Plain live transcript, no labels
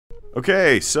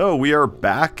Okay, so we are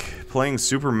back playing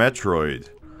Super Metroid.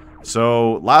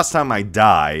 So, last time I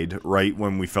died, right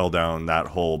when we fell down that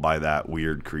hole by that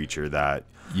weird creature that...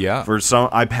 Yeah.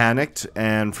 I panicked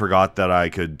and forgot that I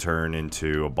could turn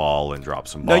into a ball and drop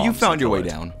some bombs. No, you found your way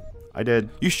down. I did.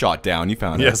 You shot down, you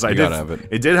found it. Yes, I did.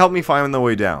 It did help me find the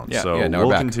way down, Yeah, so yeah, now we'll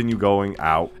we're back. continue going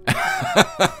out.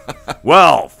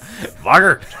 Well,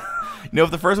 fucker. You know,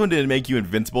 if the first one didn't make you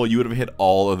invincible, you would have hit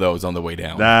all of those on the way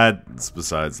down. That's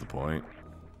besides the point.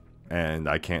 And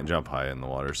I can't jump high in the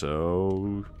water,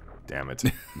 so... Damn it.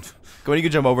 Go on, you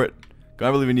can jump over it. Go on,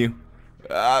 I believe in you.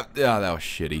 Yeah, that was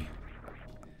shitty.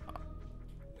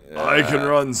 I can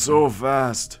run so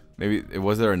fast. Maybe,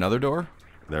 was there another door?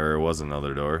 There was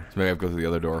another door. So maybe I have to go through the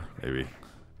other door. Maybe.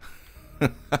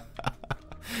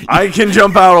 I can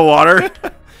jump out of water.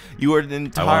 You are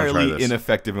entirely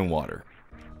ineffective in water.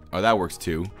 Oh, that works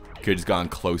too. Could have just gone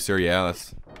closer. Yeah,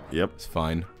 that's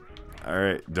fine.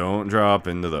 Alright, don't drop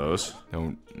into those.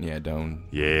 Don't.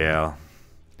 Yeah.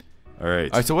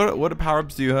 Alright. Alright, so what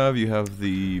power-ups do you have? You have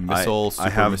the missile, I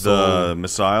have the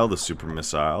missile, the super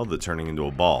missile, the turning into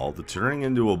a ball. The turning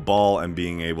into a ball and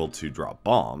being able to drop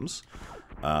bombs.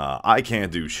 I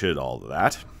can't do shit all of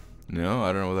that. No,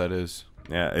 I don't know what that is.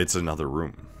 Yeah, it's another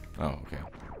room. Oh, okay.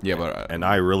 Yeah, but... and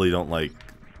I really don't like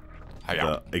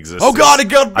the existence. Oh god, it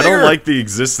got bigger! I don't like the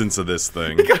existence of this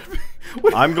thing.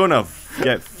 I'm gonna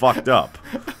get fucked up.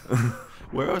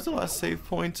 Where was the last save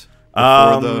point?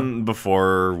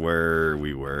 Before where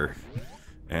we were.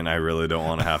 And I really don't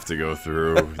want to have to go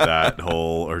through that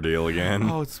whole ordeal again.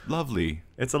 Oh, it's lovely.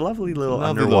 It's a lovely little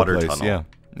underwater tunnel. Yeah,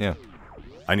 yeah.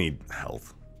 I need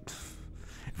health.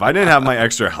 If I didn't have my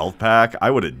extra health pack, I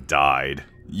would have died.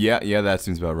 Yeah, that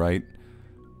seems about right.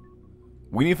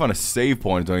 We need to find a save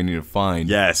point, is all you need to find.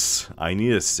 Yes, I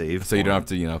need a save so point. You don't have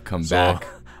to, come back.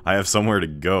 I have somewhere to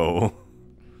go.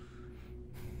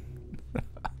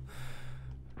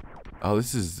 Oh,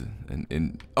 this is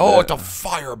it's a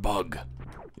firebug.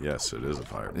 Yes, it is a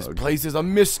firebug. This place is a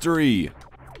mystery.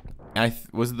 And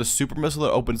was it the super missile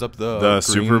that opens up the green?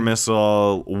 Super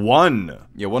missile one?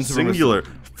 Yeah, one super singular.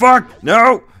 Missile. Fuck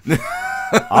no!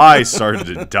 I started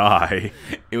to die.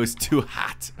 It was too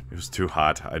hot. It was too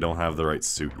hot. I don't have the right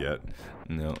suit yet.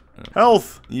 No.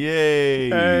 Health. Yay!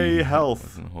 Hey, health.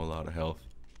 Wasn't a whole lot of health.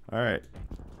 All right.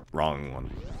 Wrong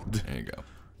one. There you go.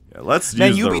 Yeah, let's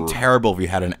Man, use you'd be terrible if you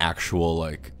had an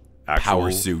actual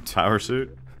power suit. Power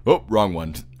suit? Oh, wrong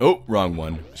one. Oh, wrong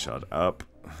one. Shut up.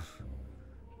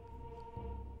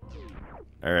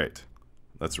 Alright.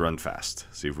 Let's run fast.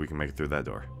 See if we can make it through that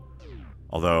door.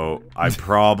 Although, I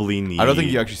probably need... I don't think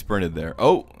you actually sprinted there.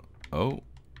 Oh.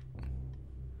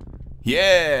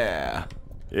 Yeah!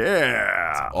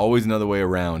 Yeah! It's always another way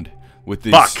around. With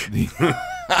these... Fuck!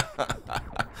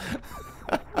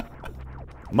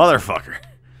 Motherfucker.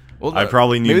 Well, I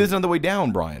probably need... Maybe there's another way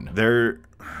down, Brian. I don't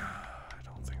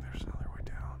think there's another way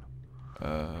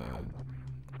down.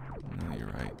 No, you're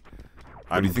right.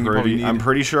 I'm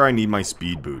pretty sure I need my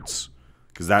speed boots.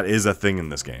 Because that is a thing in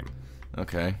this game.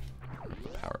 Okay. What the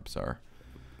power-ups are.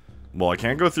 Well, I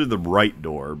can't go through the right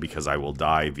door because I will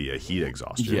die via heat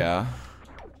exhaustion. Yeah.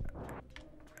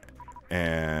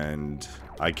 And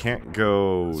I can't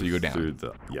go so you go down. through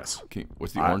the... Yes.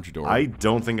 What's the orange door? I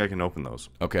don't think I can open those.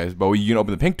 Okay, but you can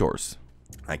open the pink doors.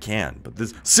 I can, but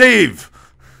this... Save!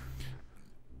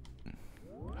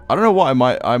 I don't know why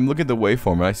I'm looking at the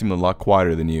waveform and I seem a lot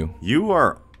quieter than you.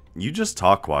 You just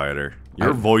talk quieter.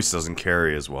 Your voice doesn't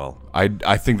carry as well. I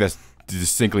think that's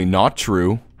distinctly not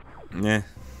true. Yeah.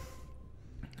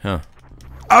 Huh.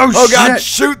 Oh shit! God,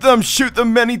 shoot them! Shoot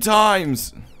them many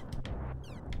times!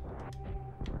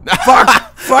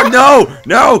 Fuck! Fuck! No!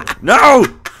 No! No!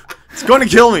 It's going to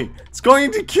kill me! It's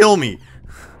going to kill me!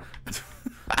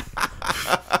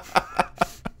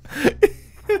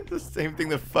 The same thing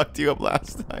that fucked you up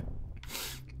last time.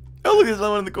 Oh, look, there's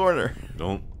another one in the corner.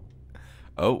 Don't.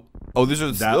 Oh, those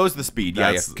are the speed.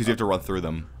 Yeah, because you have to run through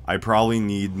them. I probably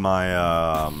need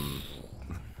my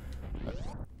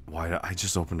Why? I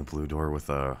just opened a blue door with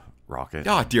a rocket.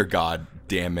 Oh, dear God,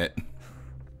 damn it!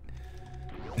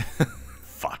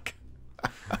 Fuck.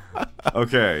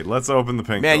 Okay, let's open the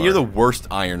pink door. Man, you're the worst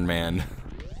Iron Man.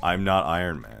 I'm not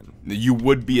Iron Man. You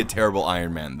would be a terrible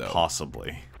Iron Man, though.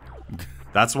 Possibly.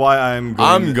 That's why I'm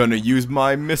gonna use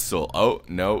my missile. Oh,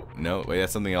 no. Wait,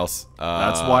 that's something else.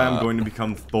 That's why I'm going to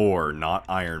become Thor, not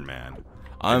Iron Man.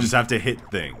 I just have to hit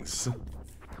things.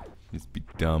 Just be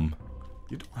dumb.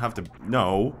 You don't have to...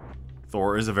 No.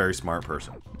 Thor is a very smart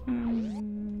person.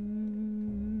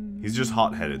 He's just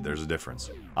hot-headed. There's a difference.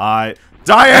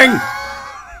 Dying!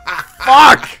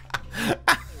 Fuck!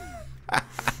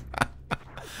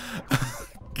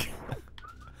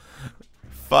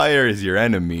 Fire is your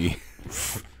enemy.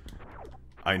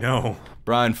 I know.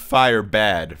 Bryan, fire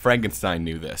bad. Frankenstein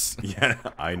knew this. Yeah,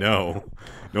 I know.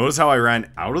 Notice how I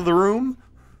ran out of the room?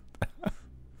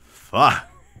 Fuck.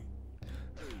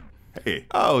 Hey.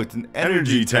 Oh, it's an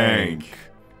energy tank.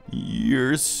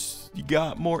 You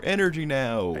got more energy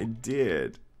now. I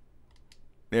did.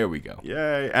 There we go.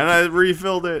 Yay. And I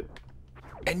refilled it.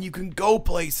 And you can go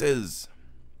places.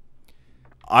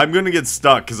 I'm going to get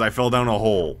stuck because I fell down a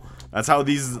hole. That's how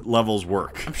these levels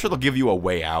work. I'm sure they'll give you a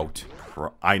way out.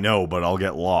 I know, but I'll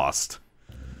get lost.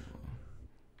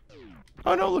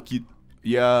 Oh no, look, you...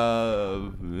 Yeah...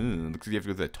 looks like you have to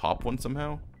go to the top one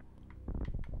somehow.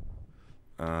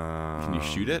 Can you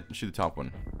shoot it? Shoot the top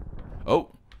one. Oh!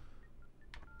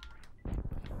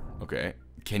 Okay.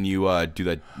 Can you, do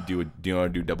that... do you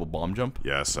want to do double bomb jump?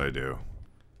 Yes, I do.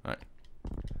 Alright.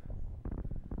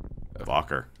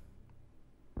 Fucker.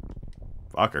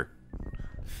 Fucker.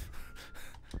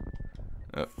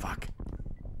 Fuck.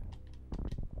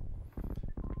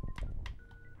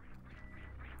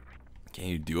 Can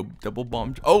you do a double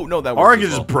bomb? Oh no, that. Or I can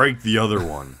just break the other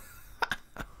one.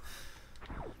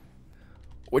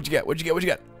 What'd you get? What'd you get? What'd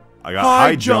you get? I got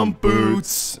high jump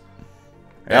boots.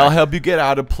 I'll help you get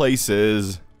out of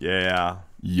places. Yeah.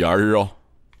 Yarr.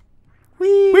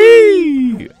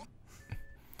 Wee.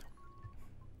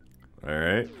 All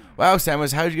right. Wow,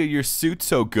 Samus, how did you get your suit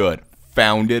so good?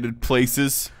 Found it at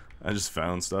places. I just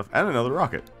found stuff and another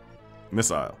rocket,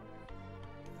 missile.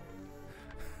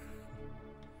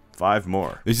 5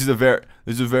 more. This is a very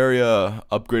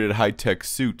upgraded high-tech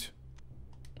suit.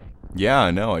 Yeah,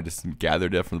 I know. I just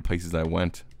gathered it from the places I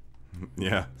went.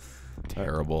 Yeah.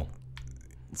 Terrible.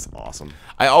 It's awesome.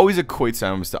 I always equate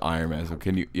Samus to Iron Man. So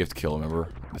you have to kill him?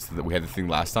 Remember? We had the thing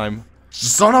last time.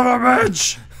 Son of a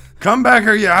bitch! Come back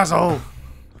here, you asshole!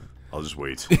 I'll just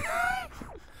wait.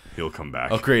 He'll come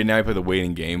back. Oh, great. Now I play the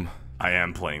waiting game. I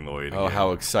am playing the waiting game. Oh,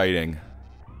 how exciting.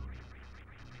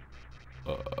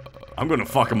 I'm gonna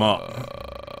fuck him up.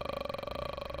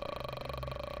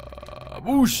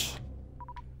 Boosh!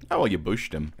 Oh, well, you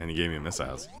booshed him. And he gave me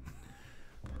missiles.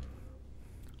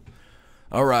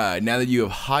 Alright, now that you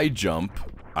have high jump...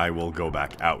 I will go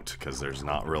back out, because there's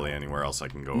not really anywhere else I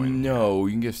can go in. No,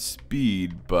 you can get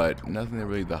speed, but nothing that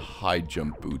really the high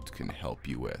jump boots can help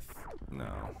you with. No,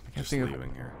 just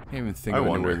leaving here. Can't even think of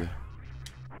anywhere.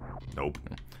 Nope.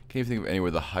 Can't even think of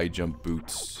anywhere the high jump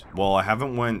boots. Well, I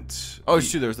haven't went... Oh, it's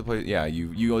true, there was the place... Yeah, you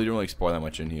didn't really explore that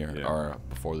much in here, yeah. Or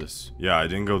before this. Yeah, I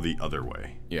didn't go the other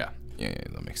way. Yeah,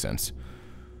 that makes sense.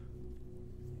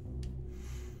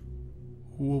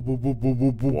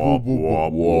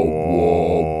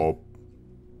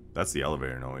 That's the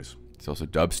elevator noise. It's also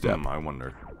dubstep. I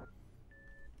wonder.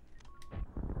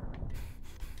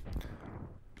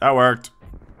 That worked.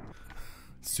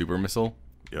 Super missile?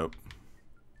 Yep.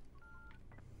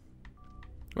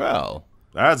 Well.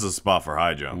 That's a spot for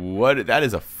high jump. What? That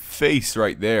is a face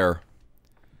right there.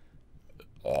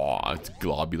 Oh, it's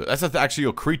globular. That's actually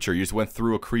a creature. You just went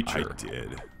through a creature. I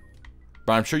did.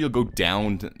 But I'm sure you'll go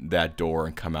down that door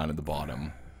and come out at the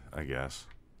bottom. I guess.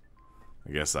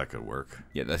 I guess that could work.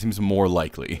 Yeah, that seems more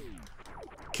likely.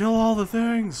 Kill all the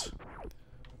things.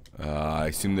 I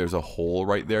assume there's a hole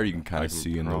right there you can kind of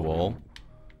see in the wall.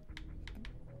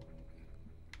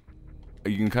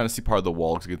 You can kind of see part of the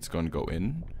wall because it's going to go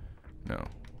in. No.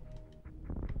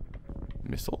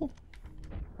 Missile?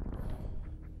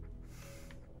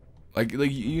 Like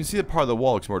you can see the part of the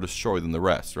wall looks more destroyed than the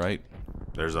rest, right?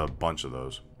 There's a bunch of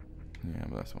those. Yeah,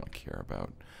 but that's what I care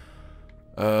about.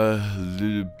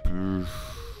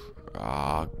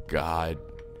 Oh, God.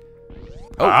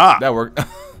 Oh, that worked.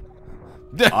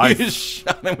 I just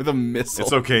shot him with a missile.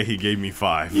 It's okay, he gave me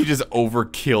 5. You just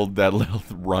overkilled that little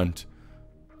runt.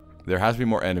 There has to be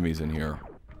more enemies in here.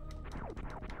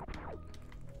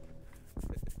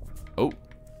 Oh.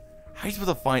 How are you supposed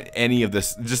to find any of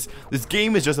this? This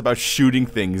game is just about shooting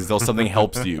things until something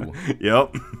helps you.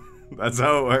 Yep. That's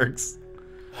how it works.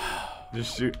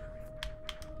 Just shoot.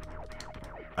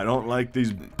 I don't like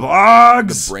these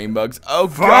bugs! The brain bugs. Oh,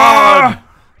 God!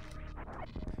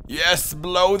 Yes,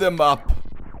 blow them up.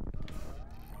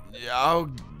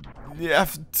 Oh, yeah,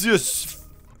 just...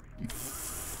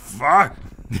 Fuck!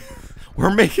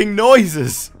 We're making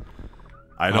noises.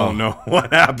 I don't know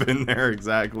what happened there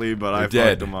exactly, but I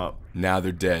fucked them up. Now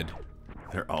they're dead.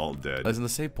 They're all dead. That's in the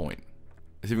save point.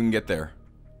 Let's see if we can get there.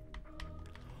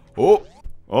 Oh!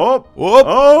 Oh! Oh!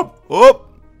 Oh! Oh!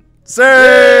 Say!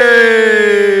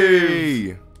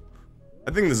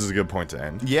 I think this is a good point to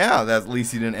end. Yeah, at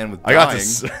least you didn't end with dying.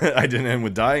 I didn't end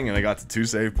with dying, and I got to 2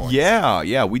 save points.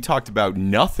 Yeah, we talked about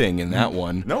nothing in that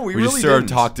one. No, we really just didn't.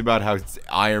 Talked about how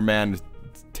Iron Man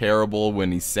terrible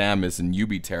when he's Samus, and you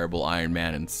be terrible Iron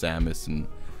Man and Samus, and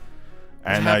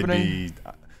I'd be.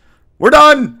 We're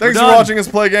done. Thanks for watching us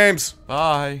play games.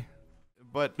 Bye.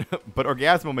 But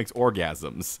Orgasmo makes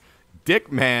orgasms.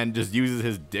 Dick Man just uses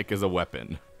his dick as a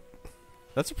weapon.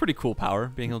 That's a pretty cool power,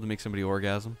 being able to make somebody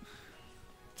orgasm.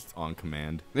 Just on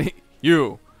command.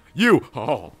 You.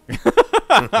 Oh.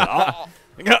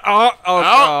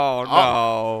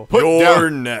 Oh no.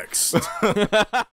 You're next.